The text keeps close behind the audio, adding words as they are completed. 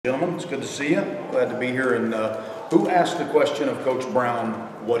Gentlemen, it's good to see you. Glad to be here. And who asked the question of Coach Brown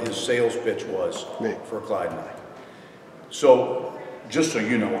what his sales pitch was for Clyde and I? So, just so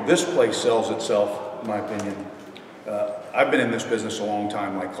you know, this place sells itself, in my opinion. I've been in this business a long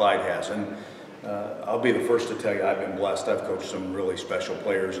time like Clyde has, and I'll be the first to tell you I've been blessed. I've coached some really special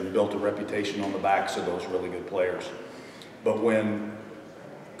players and built a reputation on the backs of those really good players. But when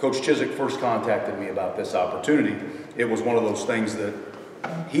Coach Chiswick first contacted me about this opportunity, it was one of those things that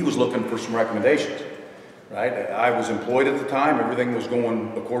he was looking for some recommendations, right? I was employed at the time. Everything was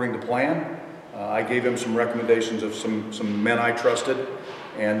going according to plan. I gave him some recommendations of some men I trusted.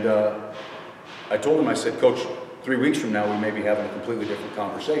 And I told him, I said, Coach, 3 weeks from now, we may be having a completely different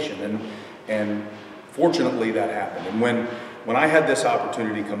conversation. And fortunately, that happened. And when I had this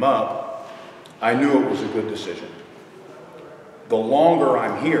opportunity come up, I knew it was a good decision. The longer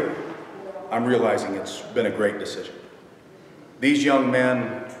I'm here, I'm realizing it's been a great decision. These young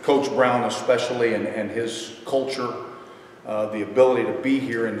men, Coach Brown especially, and his culture, the ability to be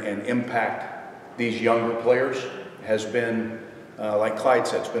here and impact these younger players has been, like Clyde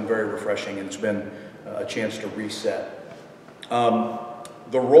said, it's been very refreshing, and it's been a chance to reset. The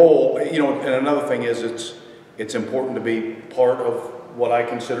role, you know, and another thing is it's important to be part of what I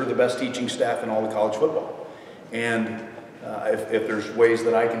consider the best teaching staff in all of college football. And if there's ways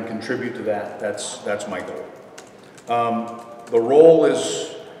that I can contribute to that, that's my goal. The role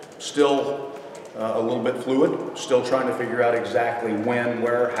is still a little bit fluid, still trying to figure out exactly when,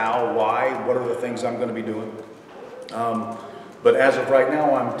 where, how, why, what are the things I'm going to be doing. But as of right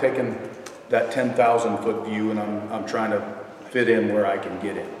now, I'm taking that 10,000-foot view, and I'm trying to fit in where I can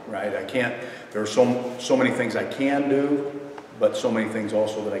get in, right? I can't, there are so many things I can do, but so many things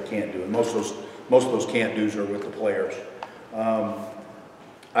also that I can't do. And most of those can't do's are with the players.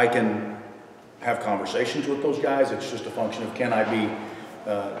 I can have conversations with those guys. It's just a function of, can I be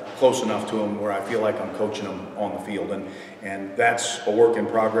close enough to them where I feel like I'm coaching them on the field, and that's a work in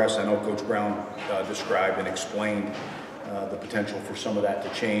progress. I know Coach Brown described and explained the potential for some of that to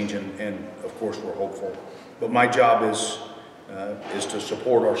change, and of course we're hopeful. But my job is to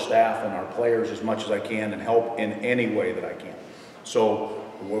support our staff and our players as much as I can and help in any way that I can. So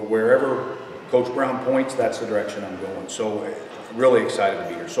wherever Coach Brown points, that's the direction I'm going. So really excited to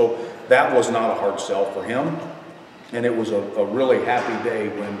be here. So that was not a hard sell for him, and it was a really happy day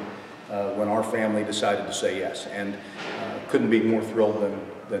when our family decided to say yes, and couldn't be more thrilled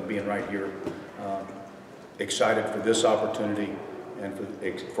than being right here. Excited for this opportunity and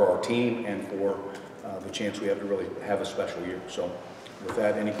for our team and for the chance we have to really have a special year. So with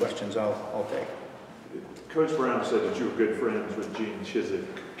that, any questions I'll take. Coach Brown said that you were good friends with Gene Chiswick.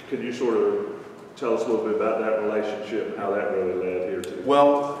 Can you sort of tell us a little bit about that relationship and how that really led here to?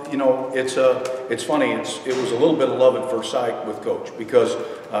 Well, you know, it's funny. It was a little bit of love at first sight with Coach, because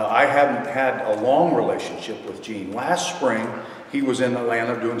I hadn't had a long relationship with Gene. Last spring, he was in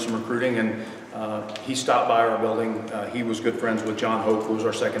Atlanta doing some recruiting, and he stopped by our building. He was good friends with John Hoke, who was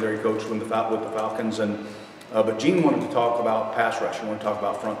our secondary coach with the Falcons, but Gene wanted to talk about pass rush. He wanted to talk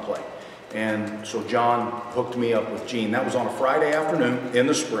about front play. And so John hooked me up with Gene. That was on a Friday afternoon in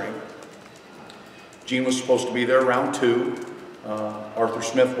the spring. Gene was supposed to be there around 2. Arthur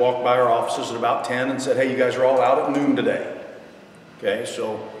Smith walked by our offices at about 10 and said, hey, you guys are all out at noon today. Okay,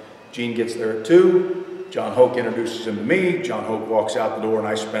 so Gene gets there at 2. John Hoke introduces him to me. John Hoke walks out the door, and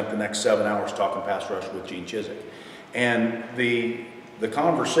I spent the next 7 hours talking pass rush with Gene Chiswick. And the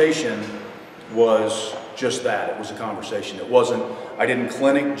conversation was just that. It was a conversation. It wasn't, I didn't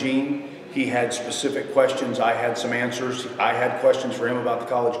clinic Gene. He had specific questions. I had some answers. I had questions for him about the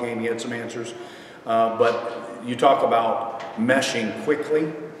college game. He had some answers. But you talk about meshing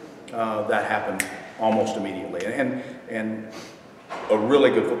quickly, that happened almost immediately. And a really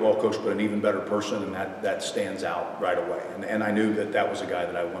good football coach, but an even better person, and that stands out right away. And I knew that was a guy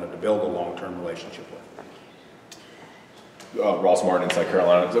that I wanted to build a long-term relationship with. Ross Martin, South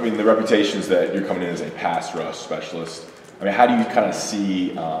Carolina. I mean, the reputation is that you're coming in as a pass rush specialist. I mean, how do you kind of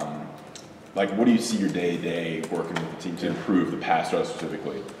see, what do you see your day-to-day working with the team to improve the pass rush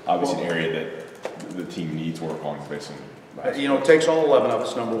specifically? Obviously, an area that the team needs work on based on. You know, it takes all 11 of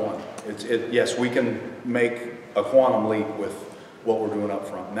us, number one. Yes, we can make a quantum leap with what we're doing up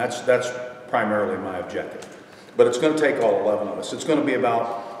front, and that's primarily my objective. But it's going to take all 11 of us. It's going to be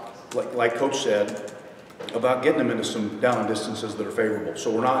about, like Coach said, about getting them into some down and distances that are favorable.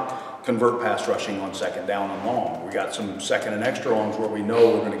 So we're not convert pass rushing on second down and long. We got some second and extra longs where we know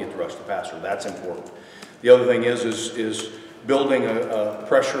we're going to get to rush the passer. That's important. The other thing is building a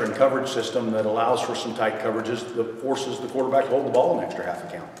pressure and coverage system that allows for some tight coverages that forces the quarterback to hold the ball an extra half a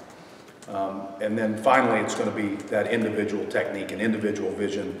count. And then finally, it's going to be that individual technique and individual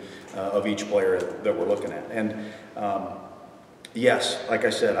vision of each player that we're looking at. And yes, like I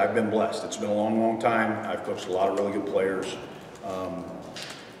said, I've been blessed. It's been a long, long time. I've coached a lot of really good players.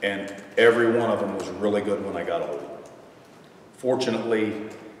 And every one of them was really good when I got older. Fortunately,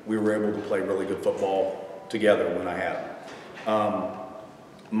 we were able to play really good football together when I had them.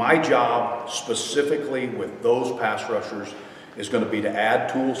 My job specifically with those pass rushers is going to be to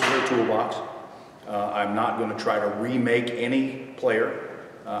add tools to their toolbox. I'm not going to try to remake any player.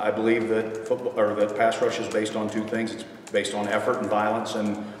 I believe that football or that pass rush is based on two things. It's based on effort and violence,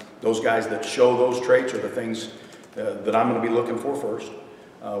 and those guys that show those traits are the things that I'm going to be looking for first.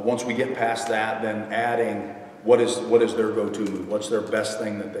 Once we get past that, then adding what is their go-to move, what's their best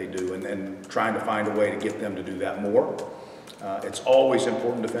thing that they do, and trying to find a way to get them to do that more. It's always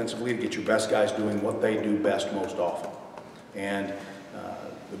important defensively to get your best guys doing what they do best most often. And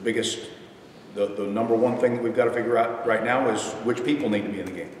the number one thing that we've got to figure out right now is which people need to be in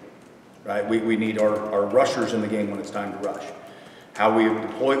the game, right? We need our rushers in the game when it's time to rush. How we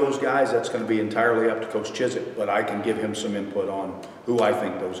deploy those guys, that's going to be entirely up to Coach Chiswick, but I can give him some input on who I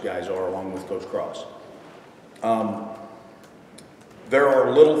think those guys are along with Coach Cross. There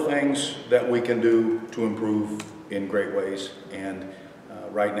are little things that we can do to improve in great ways, and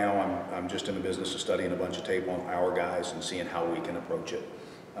right now I'm just in the business of studying a bunch of tape on our guys and seeing how we can approach it.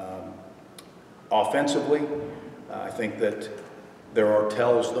 Offensively, I think that there are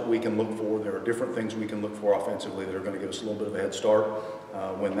tells that we can look for. There are different things we can look for offensively that are going to give us a little bit of a head start.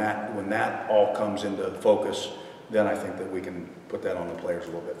 When that all comes into focus, then I think that we can put that on the players a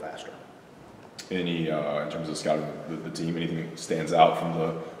little bit faster. Any, in terms of scouting the team, anything that stands out from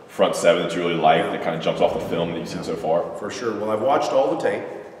the front seven that you really like, that kind of jumps off the film that you've seen so far? For sure. Well, I've watched all the tape.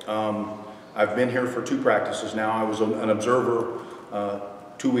 I've been here for 2 practices now. I was an observer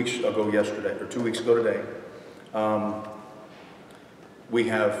 2 weeks ago today. We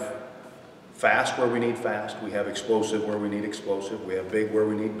have fast where we need fast. We have explosive where we need explosive. We have big where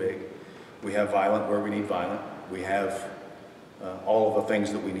we need big. We have violent where we need violent. We have all of the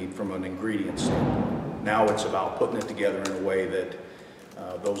things that we need from an ingredient standpoint. Now it's about putting it together in a way that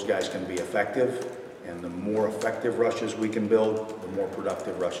those guys can be effective, and the more effective rushes we can build, the more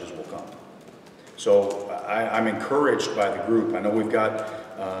productive rushes will come. So I'm encouraged by the group. I know we've got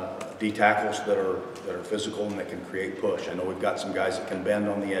D tackles that are physical and that can create push. I know we've got some guys that can bend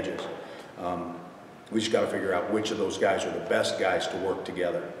on the edges. We just got to figure out which of those guys are the best guys to work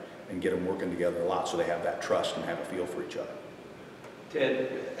together and get them working together a lot so they have that trust and have a feel for each other.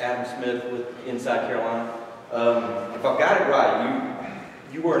 Ted, Adam Smith with Inside Carolina. If I've got it right,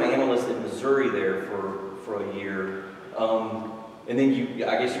 you were an analyst at Missouri there for a year, and then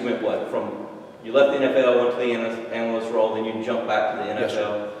I guess you went you left the NFL, went to the analyst role, then you jumped back to the NFL.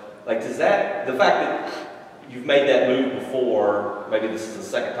 Yes. Like, does the fact that you've made that move before, maybe this is the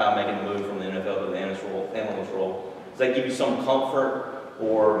second time making the move from the NFL to the analyst role, does that give you some comfort,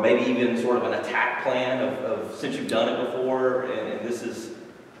 or maybe even sort of an attack plan of since you've done it before and this is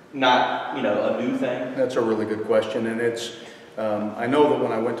not, a new thing? That's a really good question, and it's, I know that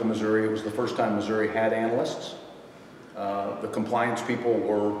when I went to Missouri, it was the first time Missouri had analysts. The compliance people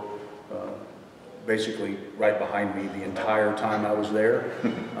were basically right behind me the entire time I was there,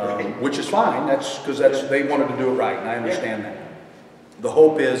 which is fine. That's because they wanted to do it right, and I understand that. The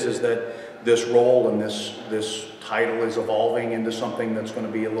hope is that this role and this title is evolving into something that's going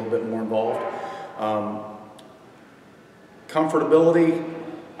to be a little bit more involved. Comfortability,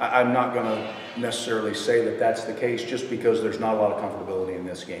 I'm not going to necessarily say that that's the case, just because there's not a lot of comfortability in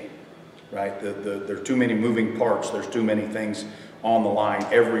this game, right? There are too many moving parts. There's too many things on the line.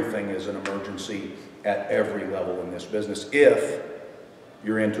 Everything is an emergency at every level in this business if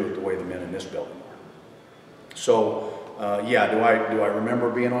you're into it the way the men in this building are. So, yeah, do I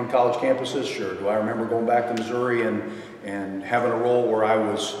remember being on college campuses? Sure. Do I remember going back to Missouri and having a role where I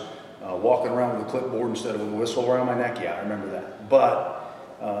was walking around with a clipboard instead of with a whistle around my neck? Yeah, I remember that. But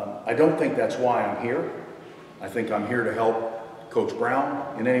I don't think that's why I'm here. I think I'm here to help Coach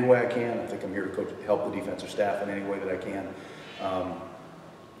Brown in any way I can. I think I'm here to help the defensive staff in any way that I can.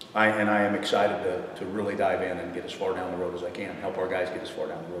 I am excited to really dive in and get as far down the road as I can, help our guys get as far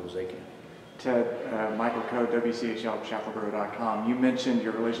down the road as they can. Ted, Michael Coe, WCHL-Chapelboro.com. You mentioned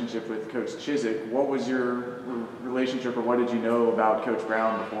your relationship with Coach Chiswick. What was your relationship, or what did you know about Coach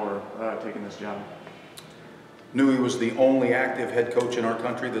Brown before taking this job? Knew he was the only active head coach in our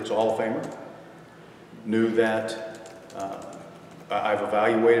country that's a Hall of Famer. Knew that I've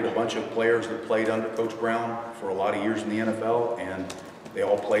evaluated a bunch of players that played under Coach Brown for a lot of years in the NFL, and they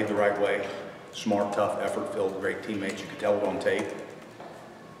all played the right way. Smart, tough, effort-filled, great teammates. You could tell it on tape.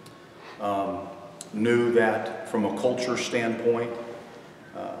 Knew that from a culture standpoint,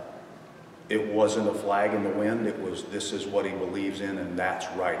 it wasn't a flag in the wind. It was, this is what he believes in, and that's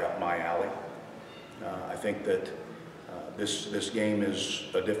right up my alley. I think that this game is,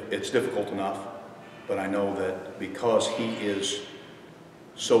 it's difficult enough, but I know that because he is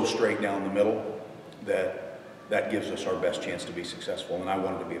so straight down the middle, that gives us our best chance to be successful, and I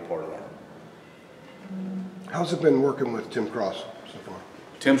wanted to be a part of that. How's it been working with Tim Cross so far?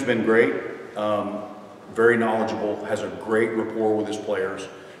 Tim's been great, very knowledgeable, has a great rapport with his players,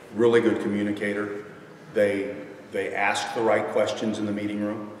 really good communicator. They ask the right questions in the meeting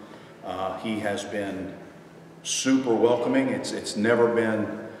room. He has been super welcoming. It's never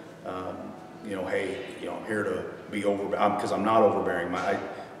been, you know, hey, you know, I'm here to be overbearing, because I'm not overbearing.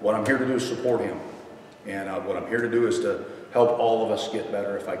 What I'm here to do is support him. And what I'm here to do is to help all of us get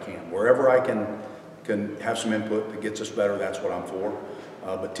better if I can. Wherever I can have some input that gets us better, that's what I'm for.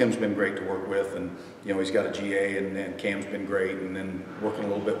 But Tim's been great to work with, and you know, he's got a GA, and Cam's been great, and then working a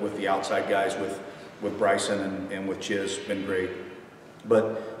little bit with the outside guys with Bryson and with Chiz, been great.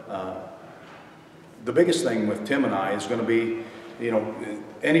 But the biggest thing with Tim and I is going to be, you know,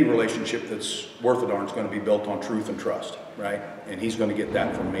 any relationship that's worth a darn is going to be built on truth and trust, right? And he's going to get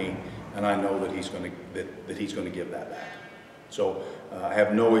that from me, and I know that he's going to give that back. So I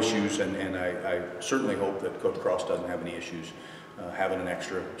have no issues, and I certainly hope that Coach Cross doesn't have any issues having an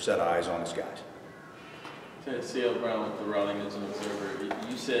extra set of eyes on his guys. Ted C.L. Brown with the Raleigh News and Observer.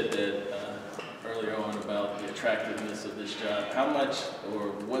 You said that earlier on about the attractiveness of this job. How much,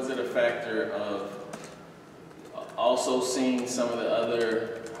 or was it a factor of also seeing some of the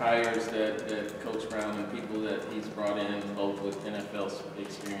other hires that Coach Brown and people that he's brought in, both with NFL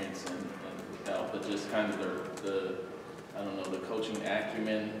experience and without, but just kind of the I don't know, the coaching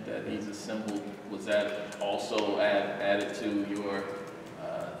acumen that he's assembled, was that also added to your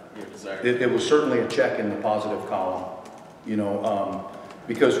desire? It was certainly a check in the positive column, you know,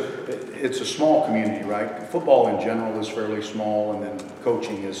 because it's a small community, right? Football in general is fairly small, and then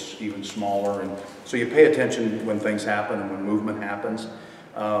coaching is even smaller, and so you pay attention when things happen and when movement happens.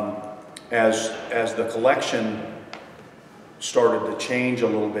 As the collection started to change a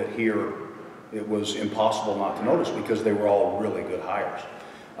little bit here, it was impossible not to notice because they were all really good hires.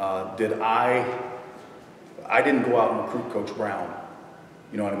 I didn't go out and recruit Coach Brown.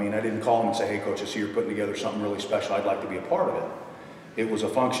 You know what I mean? I didn't call him and say, hey, Coach, I see you're putting together something really special. I'd like to be a part of it. It was a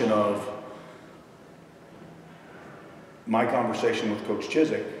function of my conversation with Coach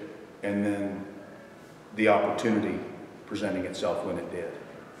Chiswick and then the opportunity presenting itself when it did.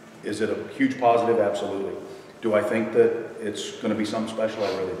 Is it a huge positive? Absolutely. Do I think that it's going to be something special?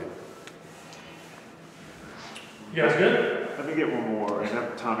 I really do. You guys good? Let me get one more, and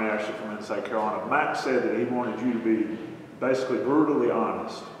have Tommy Ashley from Inside Carolina. Matt said that he wanted you to be basically brutally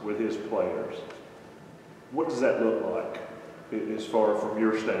honest with his players. What does that look like as far from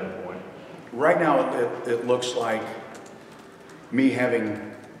your standpoint? Right now, it looks like me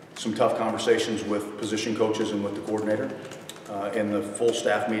having some tough conversations with position coaches and with the coordinator. In the full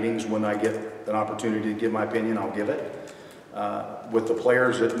staff meetings, when I get an opportunity to give my opinion, I'll give it. With the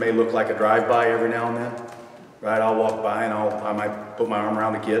players, it may look like a drive-by every now and then. Right, I'll walk by and I might put my arm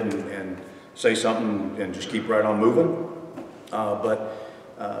around a kid and say something and just keep right on moving. But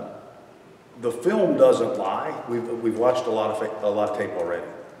the film doesn't lie. We've watched a lot of tape already,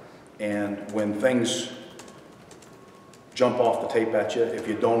 and when things jump off the tape at you, if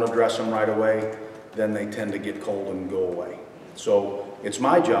you don't address them right away, then they tend to get cold and go away. So it's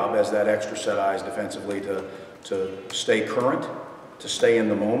my job as that extra set of eyes defensively to stay current, to stay in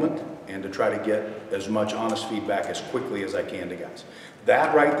the moment, and to try to get as much honest feedback as quickly as I can to guys.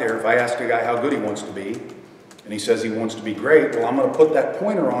 That right there, if I ask a guy how good he wants to be, and he says he wants to be great, well, I'm going to put that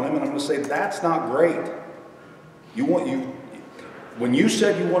pointer on him, and I'm going to say, that's not great. When you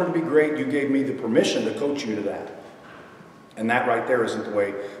said you wanted to be great, you gave me the permission to coach you to that. And that right there isn't the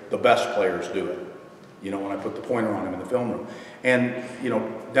way the best players do it, you know, when I put the pointer on him in the film room. And, you know,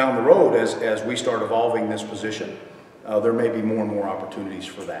 down the road, as we start evolving this position, there may be more and more opportunities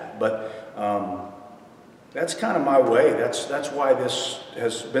for that. But that's kind of my way. That's why this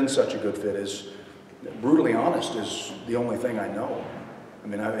has been such a good fit, is brutally honest is the only thing I know. I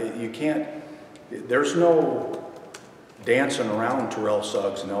mean, you can't, there's no dancing around Terrell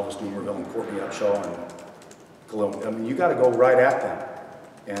Suggs and Elvis Dumerville and Courtney Upshaw and Khalil. I mean, you got to go right at them.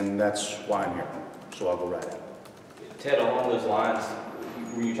 And that's why I'm here. So I'll go right at them. Ted, along those lines,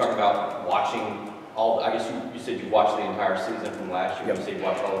 when you talk about watching I guess you said you watched the entire season from last year. Yep. You said you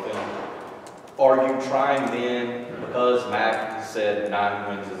watched all the film. Are you trying then, because Mac said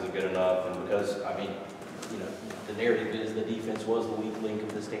 9 wins isn't good enough, and because, I mean, you know, the narrative is the defense was the weak link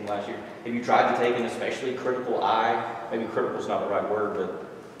of this team last year. Have you tried to take an especially critical eye, maybe critical is not the right word,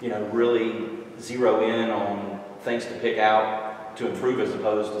 but, you know, really zero in on things to pick out to improve as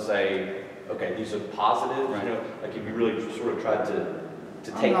opposed to say, okay, these are positives, Right. you know, like have you really sort of tried to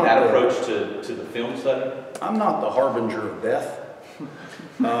take that approach to the film study? I'm not the harbinger of death.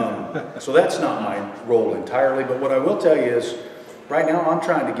 So that's not my role entirely, but what I will tell you is, right now I'm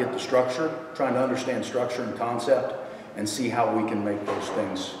trying to get the structure, trying to understand structure and concept, and see how we can make those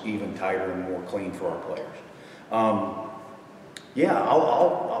things even tighter and more clean for our players. Yeah,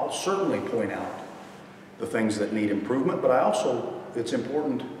 I'll certainly point out the things that need improvement, but I also, it's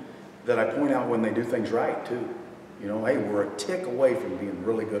important that I point out when they do things right too. You know, hey, we're a tick away from being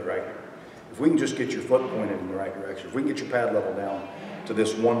really good right here. If we can just get your foot pointed in the right direction, if we can get your pad level down to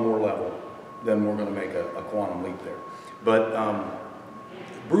this one more level, then we're going to make a quantum leap there. But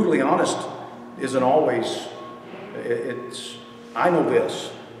brutally honest isn't always, I know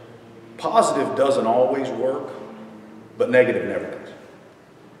this, positive doesn't always work, but negative never does,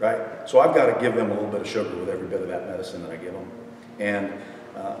 right? So I've got to give them a little bit of sugar with every bit of that medicine that I give them. And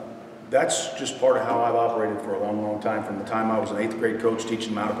that's just part of how I've operated for a long, long time, from the time I was an 8th grade coach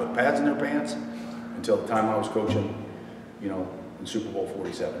teaching them how to put pads in their pants until the time I was coaching, you know, in Super Bowl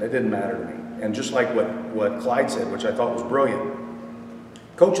 47. It didn't matter to me. And just like what Clyde said, which I thought was brilliant,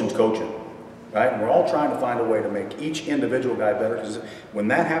 coaching's coaching, right? And we're all trying to find a way to make each individual guy better, because when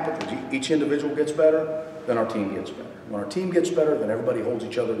that happens, when each individual gets better, then our team gets better. When our team gets better, then everybody holds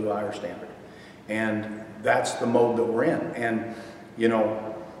each other to a higher standard. And that's the mode that we're in. And, you know,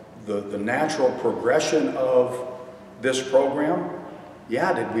 the natural progression of this program,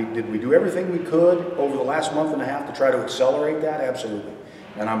 yeah, did we do everything we could over the last month and a half to try to accelerate that? Absolutely.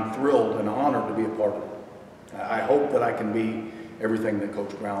 And I'm thrilled and honored to be a part of it. I hope that I can be everything that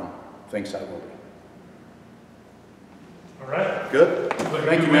Coach Brown thinks I will be. All right. Good?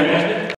 Thank you, man.